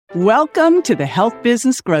Welcome to the Health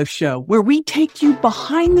Business Growth Show, where we take you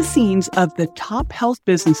behind the scenes of the top health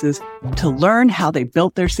businesses to learn how they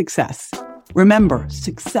built their success. Remember,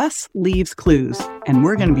 success leaves clues, and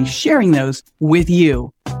we're going to be sharing those with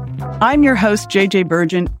you. I'm your host, JJ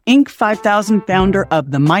Burgin, Inc. 5000 founder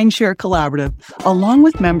of the Mindshare Collaborative, along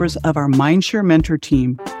with members of our Mindshare Mentor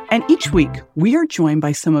team. And each week, we are joined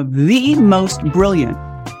by some of the most brilliant,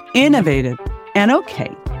 innovative, and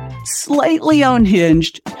slightly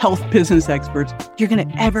unhinged health business experts you're going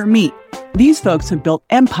to ever meet. These folks have built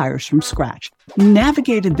empires from scratch,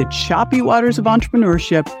 navigated the choppy waters of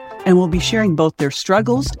entrepreneurship, and will be sharing both their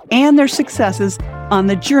struggles and their successes on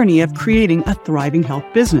the journey of creating a thriving health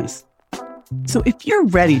business. So if you're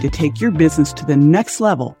ready to take your business to the next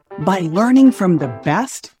level by learning from the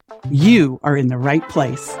best, you are in the right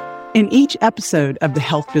place. In each episode of the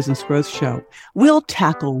Health Business Growth Show, we'll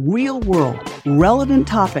tackle real-world, relevant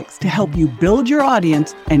topics to help you build your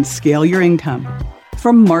audience and scale your income.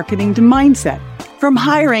 From marketing to mindset, from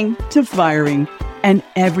hiring to firing, and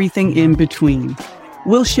everything in between.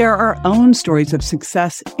 We'll share our own stories of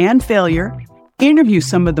success and failure, interview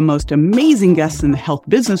some of the most amazing guests in the health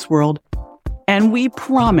business world, and we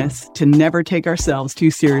promise to never take ourselves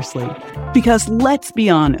too seriously. Because let's be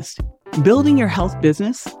honest, building your health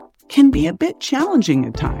business can be a bit challenging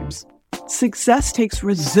at times. Success takes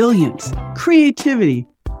resilience, creativity,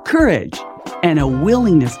 courage, and a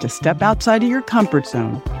willingness to step outside of your comfort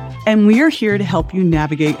zone. And we are here to help you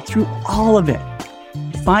navigate through all of it.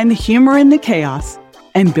 Find the humor in the chaos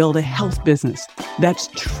and build a health business that's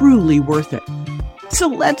truly worth it. So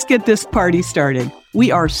let's get this party started.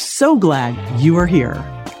 We are so glad you are here.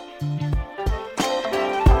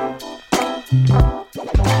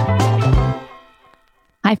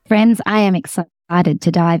 Hi, friends. I am excited to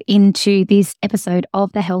dive into this episode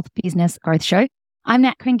of the Health Business Growth Show. I'm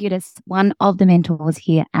Nat Kringoudis, one of the mentors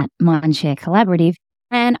here at Mindshare Collaborative,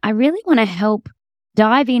 and I really want to help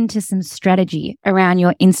dive into some strategy around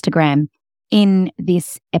your Instagram in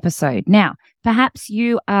this episode. Now, perhaps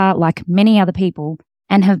you are like many other people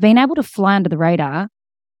and have been able to fly under the radar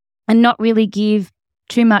and not really give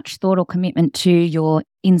too much thought or commitment to your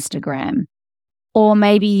Instagram. Or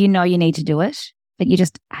maybe you know you need to do it, but you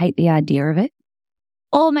just hate the idea of it.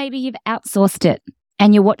 Or maybe you've outsourced it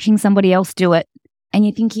and you're watching somebody else do it and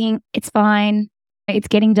you're thinking, it's fine, it's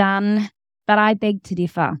getting done, but I beg to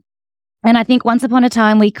differ. And I think once upon a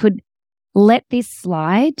time we could let this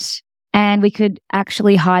slide and we could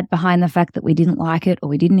actually hide behind the fact that we didn't like it or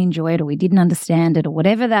we didn't enjoy it or we didn't understand it or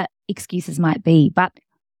whatever that excuses might be. But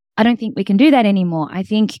I don't think we can do that anymore. I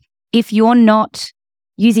think if you're not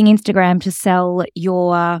using Instagram to sell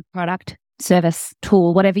your product, service,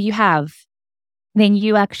 tool, whatever you have, then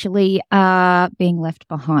you actually are being left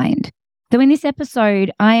behind. So in this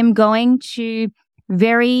episode, I am going to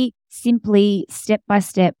very simply, step by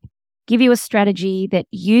step, give you a strategy that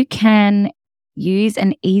you can use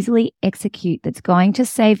and easily execute that's going to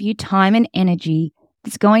save you time and energy,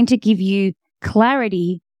 that's going to give you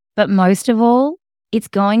clarity, but most of all, it's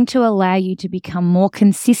going to allow you to become more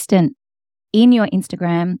consistent in your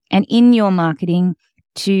Instagram and in your marketing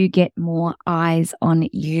to get more eyes on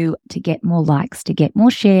you, to get more likes, to get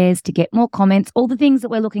more shares, to get more comments, all the things that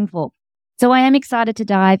we're looking for. So I am excited to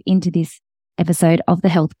dive into this episode of the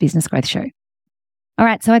Health Business Growth Show. All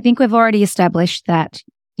right, so I think we've already established that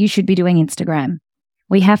you should be doing Instagram.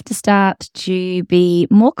 We have to start to be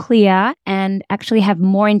more clear and actually have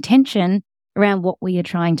more intention around what we are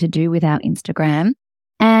trying to do with our Instagram.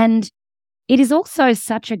 And it is also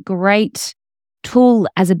such a great tool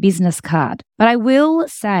as a business card. But I will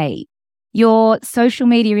say your social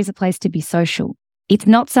media is a place to be social. It's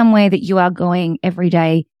not somewhere that you are going every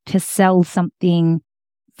day to sell something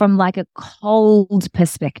from like a cold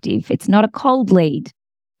perspective. It's not a cold lead.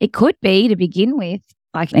 It could be to begin with,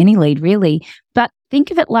 like any lead really, but think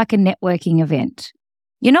of it like a networking event.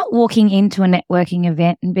 You're not walking into a networking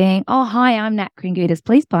event and being, oh, hi, I'm Nat Kringoudis,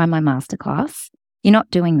 please buy my masterclass. You're not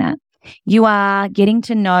doing that. You are getting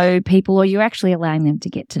to know people, or you're actually allowing them to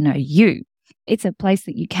get to know you. It's a place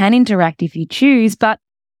that you can interact if you choose, but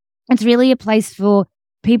it's really a place for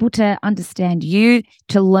people to understand you,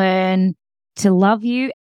 to learn, to love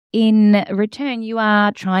you. In return, you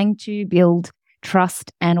are trying to build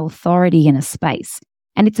trust and authority in a space.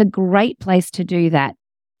 And it's a great place to do that.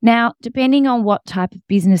 Now, depending on what type of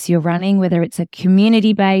business you're running, whether it's a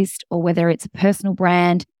community-based or whether it's a personal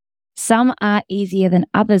brand, some are easier than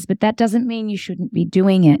others, but that doesn't mean you shouldn't be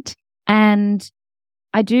doing it. And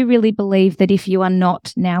I do really believe that if you are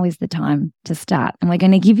not, now is the time to start. And we're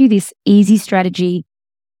going to give you this easy strategy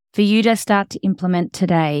for you to start to implement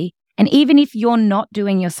today. And even if you're not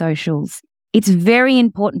doing your socials, it's very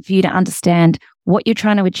important for you to understand what you're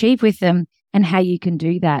trying to achieve with them and how you can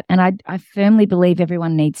do that. And I firmly believe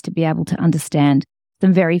everyone needs to be able to understand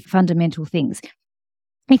some very fundamental things.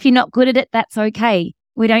 If you're not good at it, that's okay.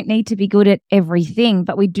 We don't need to be good at everything,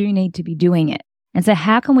 but we do need to be doing it. And so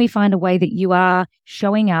how can we find a way that you are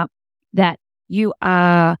showing up, that you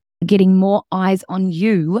are getting more eyes on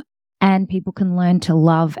you, and people can learn to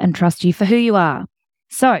love and trust you for who you are?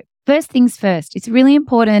 So first things first, it's really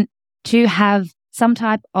important to have some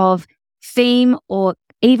type of theme, or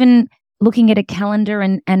even looking at a calendar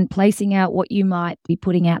and placing out what you might be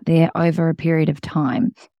putting out there over a period of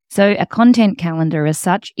time. So a content calendar as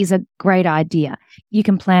such is a great idea. You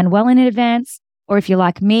can plan well in advance, or if you're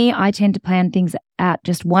like me, I tend to plan things out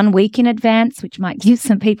just 1 week in advance, which might give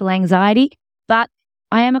some people anxiety. But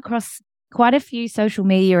I am across quite a few social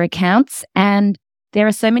media accounts, and there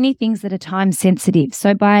are so many things that are time sensitive.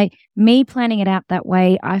 So by me planning it out that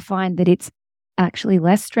way, I find that it's actually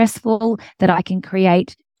less stressful, that I can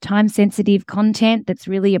create time sensitive content that's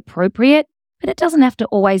really appropriate. But it doesn't have to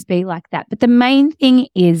always be like that. But the main thing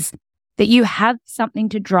is that you have something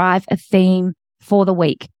to drive a theme for the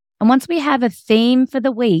week. And once we have a theme for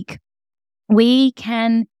the week, we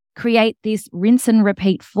can create this rinse and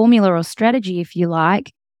repeat formula or strategy, if you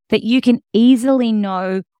like, that you can easily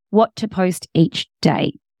know what to post each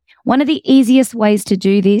day. One of the easiest ways to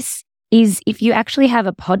do this is if you actually have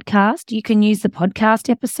a podcast, you can use the podcast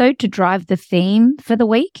episode to drive the theme for the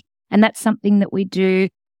week. And that's something that we do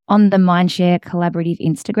on the Mindshare Collaborative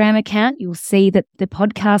Instagram account. You'll see that the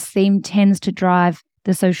podcast theme tends to drive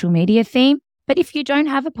the social media theme. But if you don't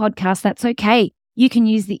have a podcast, that's okay. You can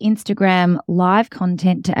use the Instagram live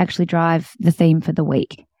content to actually drive the theme for the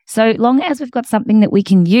week. So long as we've got something that we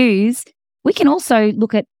can use, we can also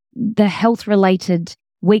look at the health-related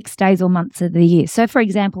weeks, days, or months of the year. So, for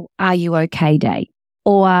example, Are You OK Day,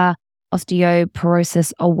 or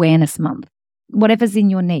Osteoporosis Awareness Month. Whatever's in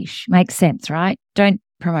your niche makes sense, right? Don't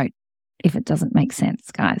promote if it doesn't make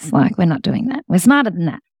sense, guys. Like, we're not doing that. We're smarter than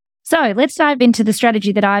that. So let's dive into the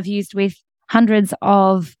strategy that I've used with hundreds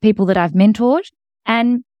of people that I've mentored.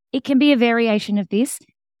 And it can be a variation of this.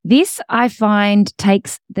 This, I find,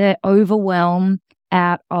 takes the overwhelm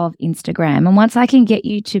out of Instagram. And once I can get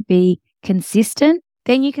you to be consistent,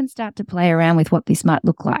 then you can start to play around with what this might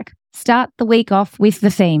look like. Start the week off with the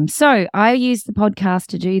theme. So I use the podcast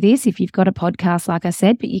to do this. If you've got a podcast, like I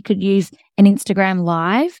said, but you could use an Instagram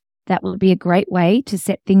live. That would be a great way to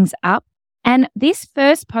set things up. And this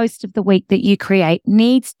first post of the week that you create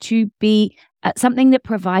needs to be something that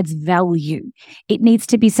provides value. It needs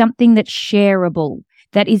to be something that's shareable,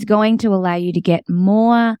 that is going to allow you to get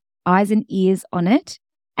more eyes and ears on it.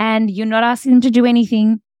 And you're not asking them to do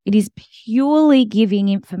anything. It is purely giving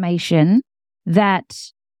information that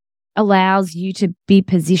allows you to be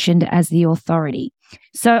positioned as the authority.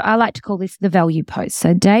 So I like to call this the value post.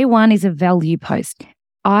 So day one is a value post.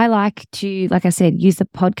 I like to, like I said, use the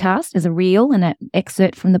podcast as a reel and an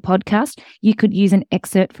excerpt from the podcast. You could use an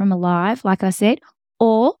excerpt from a live, like I said,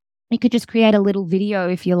 or you could just create a little video,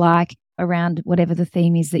 if you like, around whatever the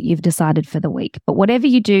theme is that you've decided for the week. But whatever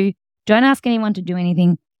you do, don't ask anyone to do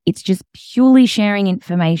anything. It's just purely sharing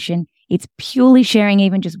information. It's purely sharing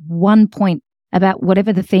even just one point about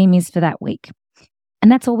whatever the theme is for that week.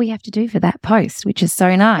 And that's all we have to do for that post, which is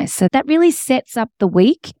so nice. So that really sets up the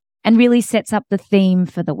week and really sets up the theme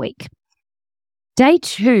for the week. Day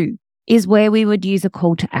two is where we would use a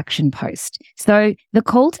call to action post. So the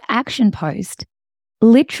call to action post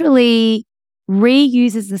literally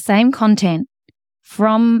reuses the same content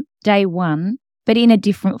from day one, but in a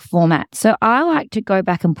different format. So I like to go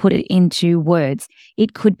back and put it into words.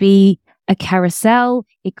 It could be a carousel.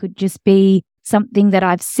 It could just be something that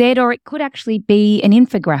I've said, or it could actually be an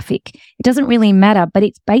infographic. It doesn't really matter, but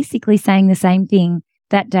it's basically saying the same thing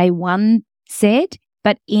that day one said,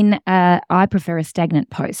 but I prefer a stagnant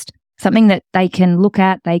post, something that they can look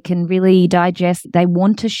at, they can really digest, they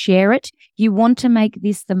want to share it. You want to make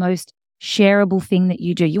this the most shareable thing that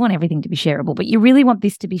you do. You want everything to be shareable, but you really want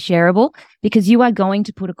this to be shareable because you are going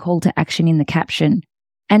to put a call to action in the caption.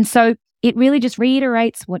 And so it really just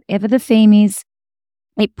reiterates whatever the theme is.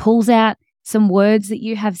 It pulls out some words that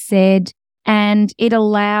you have said, and it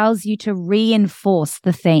allows you to reinforce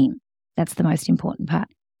the theme. That's the most important part.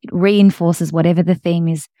 It reinforces whatever the theme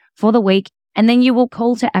is for the week, and then you will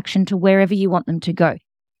call to action to wherever you want them to go.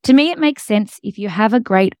 To me, it makes sense if you have a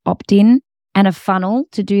great opt-in and a funnel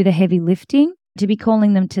to do the heavy lifting, to be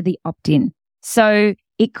calling them to the opt-in. So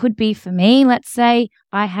it could be for me, let's say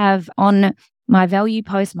I have on my value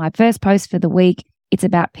post, my first post for the week, it's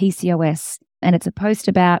about PCOS, and it's a post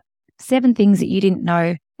about 7 things that you didn't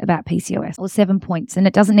know about PCOS, or 7 points. And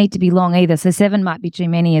it doesn't need to be long either. So 7 might be too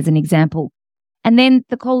many as an example. And then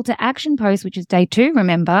the call to action post, which is day 2,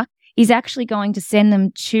 remember, is actually going to send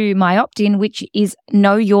them to my opt-in, which is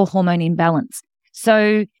know your hormone imbalance.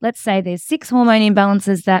 So let's say there's 6 hormone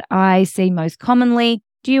imbalances that I see most commonly.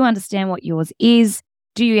 Do you understand what yours is?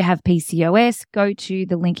 Do you have PCOS? Go to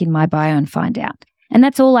the link in my bio and find out. And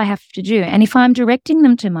that's all I have to do. And if I'm directing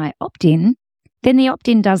them to my opt-in, then the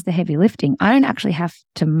opt-in does the heavy lifting. I don't actually have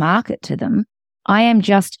to market to them. I am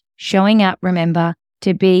just showing up, remember,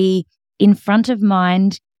 to be in front of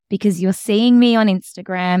mind because you're seeing me on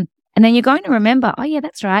Instagram. And then you're going to remember, oh yeah,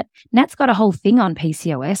 that's right. Nat's got a whole thing on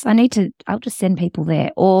PCOS. I'll just send people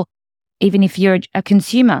there. Or even if you're a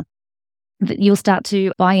consumer, you'll start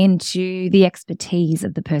to buy into the expertise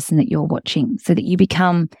of the person that you're watching so that you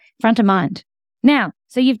become front of mind. Now,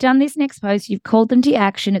 so you've done this next post, you've called them to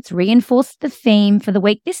action, it's reinforced the theme for the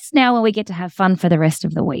week. This is now where we get to have fun for the rest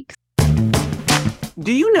of the week.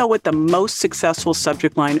 Do you know what the most successful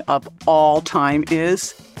subject line of all time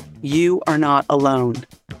is? You are not alone.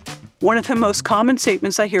 One of the most common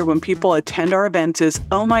statements I hear when people attend our events is,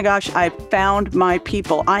 oh my gosh, I found my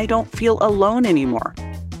people. I don't feel alone anymore.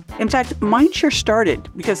 In fact, Mindshare started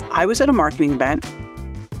because I was at a marketing event,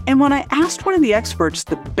 and when I asked one of the experts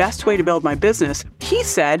the best way to build my business, he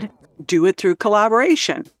said, do it through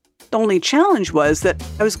collaboration. The only challenge was that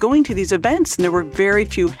I was going to these events and there were very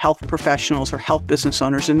few health professionals or health business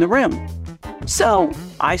owners in the room. So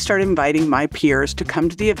I started inviting my peers to come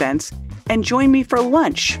to the events and join me for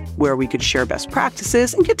lunch, where we could share best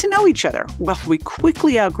practices and get to know each other. Well, we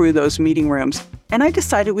quickly outgrew those meeting rooms, and I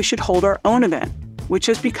decided we should hold our own event, which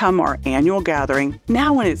has become our annual gathering,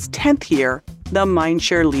 now in its 10th year, the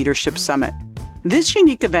Mindshare Leadership Summit. This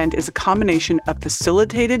unique event is a combination of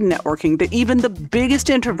facilitated networking that even the biggest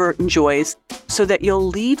introvert enjoys, so that you'll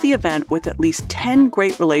leave the event with at least 10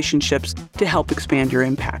 great relationships to help expand your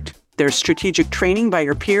impact. There's strategic training by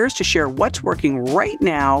your peers to share what's working right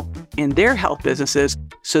now in their health businesses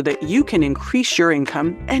so that you can increase your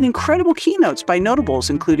income, and incredible keynotes by notables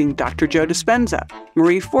including Dr. Joe Dispenza,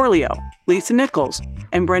 Marie Forleo, Lisa Nichols,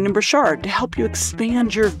 and Brendan Burchard to help you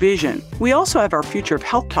expand your vision. We also have our Future of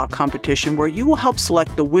Health Talk competition where you will help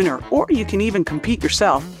select the winner, or you can even compete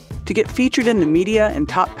yourself to get featured in the media and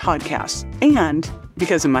top podcasts. And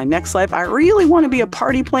because in my next life I really want to be a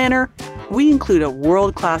party planner, we include a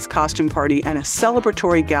world-class costume party and a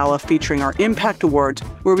celebratory gala featuring our Impact Awards,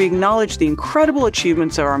 where we acknowledge the incredible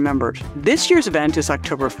achievements of our members. This year's event is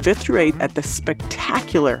October 5th through 8th at the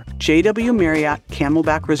spectacular JW Marriott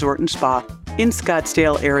Camelback Resort and Spa in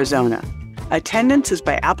Scottsdale, Arizona. Attendance is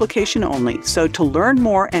by application only, so to learn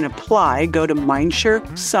more and apply, go to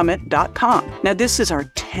mindsharesummit.com. Now, this is our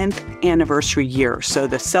 10th anniversary year, so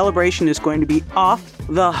the celebration is going to be off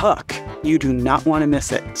the hook. You do not want to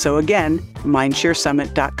miss it. So again,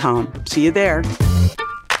 mindsharesummit.com. See you there.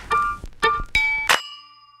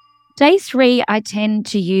 Day 3, I tend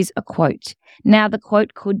to use a quote. Now, the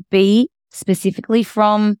quote could be specifically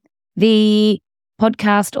from the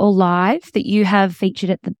podcast or live that you have featured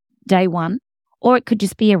at the day 1, or it could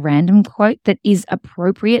just be a random quote that is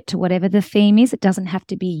appropriate to whatever the theme is. It doesn't have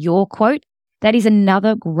to be your quote. That is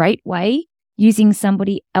another great way, using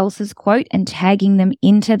somebody else's quote and tagging them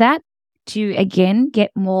into that to, again,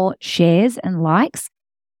 get more shares and likes.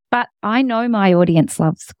 But I know my audience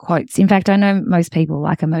loves quotes. In fact, I know most people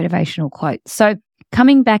like a motivational quote. So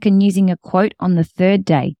coming back and using a quote on the 3rd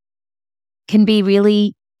day can be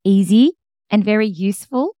really easy and very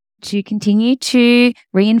useful to continue to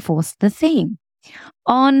reinforce the theme.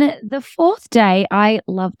 On the 4th day, I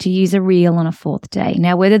love to use a reel on a 4th day.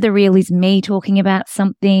 Now, whether the reel is me talking about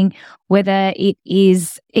something, whether it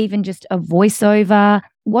is even just a voiceover,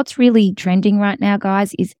 what's really trending right now,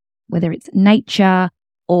 guys, is whether it's nature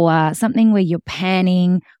or something where you're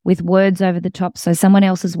panning with words over the top. So someone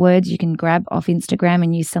else's words, you can grab off Instagram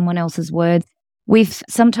and use someone else's words with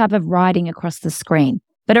some type of writing across the screen.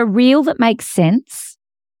 But a reel that makes sense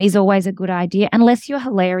is always a good idea. Unless you're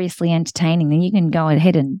hilariously entertaining, then you can go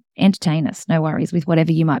ahead and entertain us. No worries with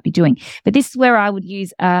whatever you might be doing. But this is where I would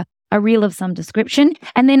use a reel of some description.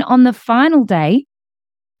 And then on the final day,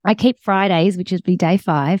 I keep Fridays, which would be day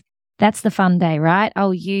 5. That's the fun day, right?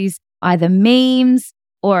 I'll use either memes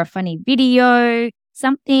or a funny video,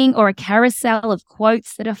 something, or a carousel of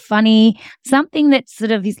quotes that are funny, something that sort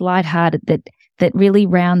of is lighthearted that really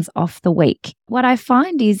rounds off the week. What I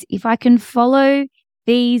find is if I can follow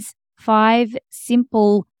these 5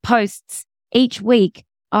 simple posts each week,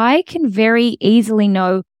 I can very easily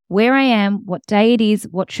know where I am, what day it is,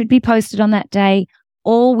 what should be posted on that day,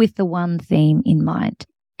 all with the one theme in mind.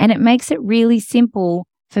 And it makes it really simple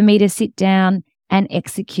for me to sit down and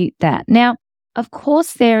execute that. Now, of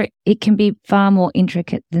course, it can be far more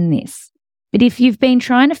intricate than this. But if you've been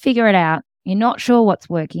trying to figure it out, you're not sure what's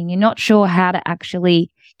working, you're not sure how to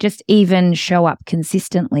actually just even show up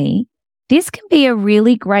consistently, this can be a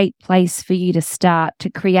really great place for you to start to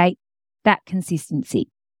create that consistency.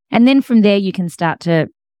 And then from there, you can start to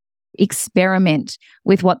experiment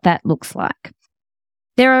with what that looks like.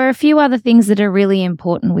 There are a few other things that are really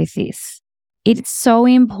important with this. It's so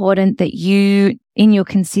important that you, in your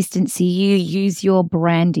consistency, you use your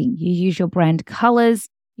branding. You use your brand colors,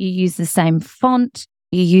 you use the same font,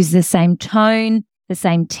 you use the same tone, the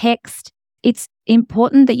same text. It's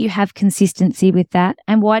important that you have consistency with that.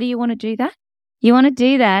 And why do you want to do that? You want to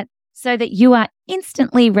do that so that you are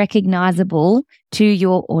instantly recognizable to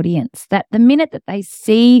your audience, that the minute that they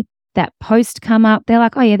see that post come up, they're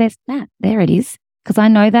like, oh yeah, there's that. There it is. Because I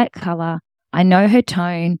know that color, I know her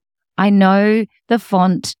tone, I know the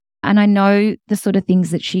font, and I know the sort of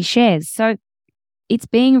things that she shares. So it's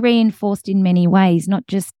being reinforced in many ways, not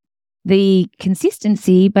just the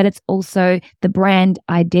consistency, but it's also the brand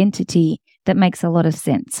identity that makes a lot of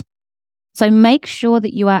sense. So make sure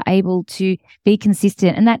that you are able to be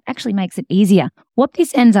consistent, and that actually makes it easier. What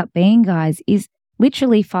this ends up being, guys, is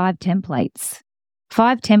literally 5 templates.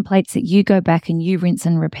 5 templates that you go back and you rinse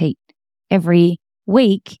and repeat every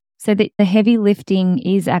week so that the heavy lifting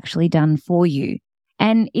is actually done for you.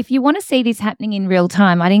 And if you want to see this happening in real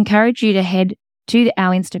time, I'd encourage you to head to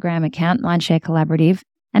our Instagram account, Mindshare Collaborative,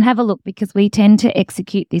 and have a look, because we tend to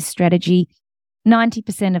execute this strategy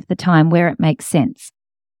 90% of the time where it makes sense.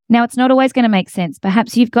 Now, it's not always going to make sense.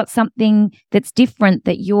 Perhaps you've got something that's different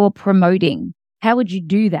that you're promoting. How would you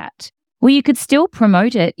do that? Well, you could still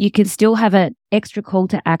promote it. You could still have an extra call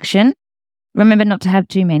to action. Remember not to have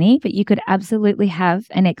too many, but you could absolutely have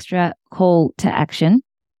an extra call to action.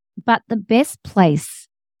 But the best place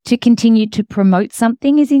to continue to promote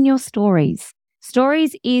something is in your stories.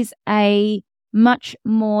 Stories is a much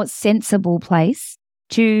more sensible place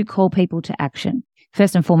to call people to action.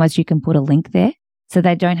 First and foremost, you can put a link there so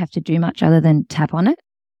they don't have to do much other than tap on it.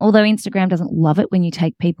 Although Instagram doesn't love it when you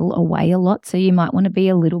take people away a lot, so you might want to be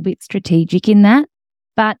a little bit strategic in that.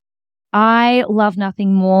 But I love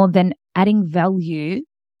nothing more than adding value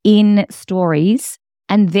in stories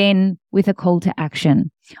and then with a call to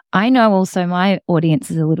action. I know also my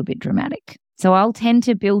audience is a little bit dramatic, so I'll tend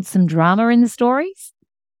to build some drama in the stories,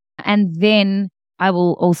 and then I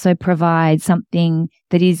will also provide something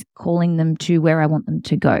that is calling them to where I want them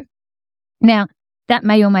to go. Now, that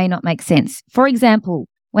may or may not make sense. For example,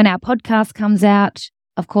 when our podcast comes out,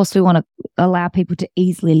 of course, we want to allow people to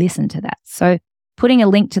easily listen to that. So putting a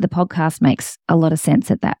link to the podcast makes a lot of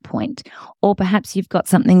sense at that point. Or perhaps you've got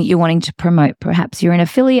something that you're wanting to promote. Perhaps you're an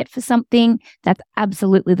affiliate for something. That's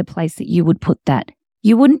absolutely the place that you would put that.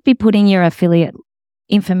 You wouldn't be putting your affiliate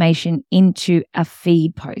information into a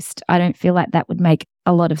feed post. I don't feel like that would make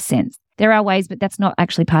a lot of sense. There are ways, but that's not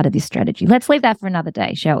actually part of this strategy. Let's leave that for another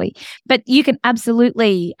day, shall we? But you can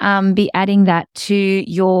absolutely be adding that to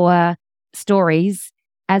your stories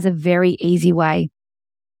as a very easy way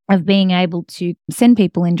of being able to send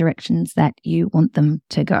people in directions that you want them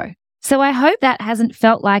to go. So I hope that hasn't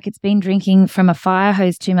felt like it's been drinking from a fire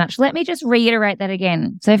hose too much. Let me just reiterate that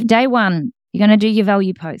again. So for day 1, you're going to do your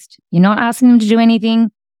value post. You're not asking them to do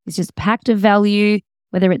anything. It's just packed of value,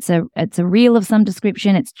 whether it's a reel of some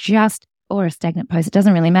description, it's just, or a stagnant post, it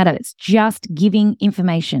doesn't really matter. It's just giving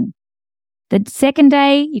information. The second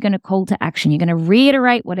day, you're going to call to action. You're going to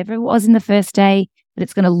reiterate whatever it was in the first day, but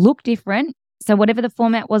it's going to look different. So whatever the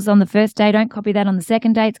format was on the first day, don't copy that on the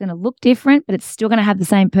second day. It's going to look different, but it's still going to have the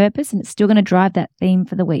same purpose, and it's still going to drive that theme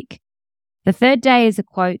for the week. The third day is a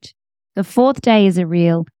quote. The fourth day is a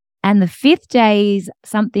reel. And the fifth day is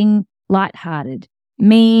something lighthearted.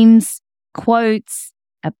 Memes, quotes,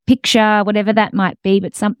 a picture, whatever that might be,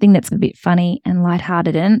 but something that's a bit funny and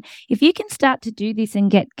lighthearted. And if you can start to do this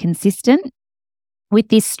and get consistent with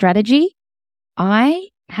this strategy, I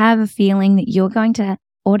have a feeling that you're going to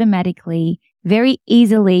automatically, very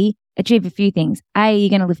easily achieve a few things. A,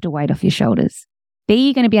 you're going to lift a weight off your shoulders. B,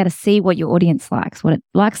 you're going to be able to see what your audience likes, what it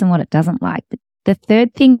likes and what it doesn't like. But the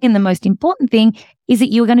third thing and the most important thing is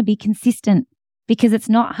that you're going to be consistent, because it's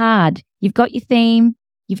not hard. You've got your theme,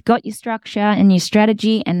 you've got your structure and your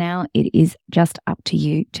strategy, and now it is just up to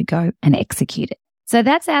you to go and execute it. So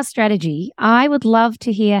that's our strategy. I would love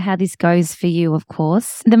to hear how this goes for you, of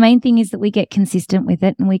course. The main thing is that we get consistent with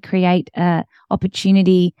it and we create an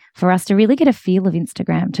opportunity for us to really get a feel of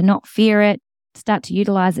Instagram, to not fear it, start to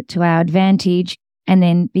utilize it to our advantage, and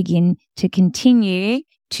then begin to continue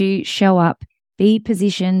to show up, be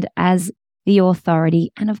positioned as the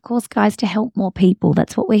authority, and of course, guys, to help more people.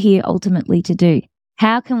 That's what we're here ultimately to do.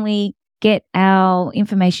 How can we get our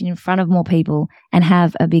information in front of more people and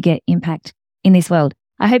have a bigger impact in this world?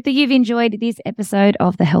 I hope that you've enjoyed this episode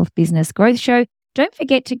of the Health Business Growth Show. Don't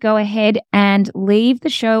forget to go ahead and leave the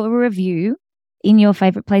show a review in your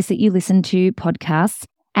favorite place that you listen to podcasts.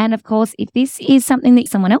 And of course, if this is something that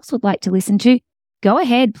someone else would like to listen to, go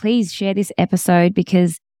ahead, please share this episode,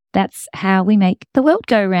 because that's how we make the world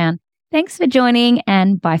go round. Thanks for joining,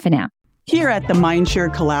 and bye for now. Here at the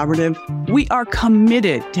Mindshare Collaborative, we are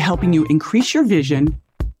committed to helping you increase your vision,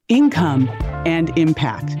 income, and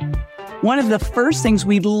impact. One of the first things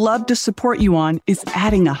we'd love to support you on is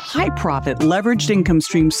adding a high-profit leveraged income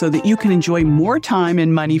stream so that you can enjoy more time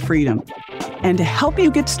and money freedom. And to help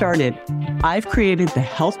you get started, I've created the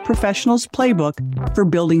Health Professionals Playbook for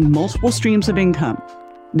building multiple streams of income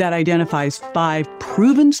that identifies 5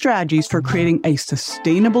 proven strategies for creating a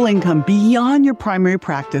sustainable income beyond your primary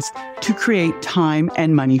practice to create time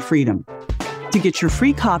and money freedom. To get your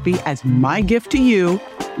free copy as my gift to you,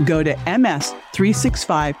 go to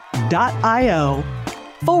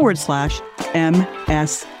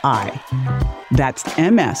ms365.io/MSI. That's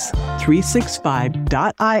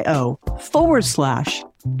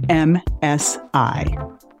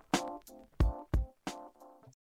ms365.io/MSI.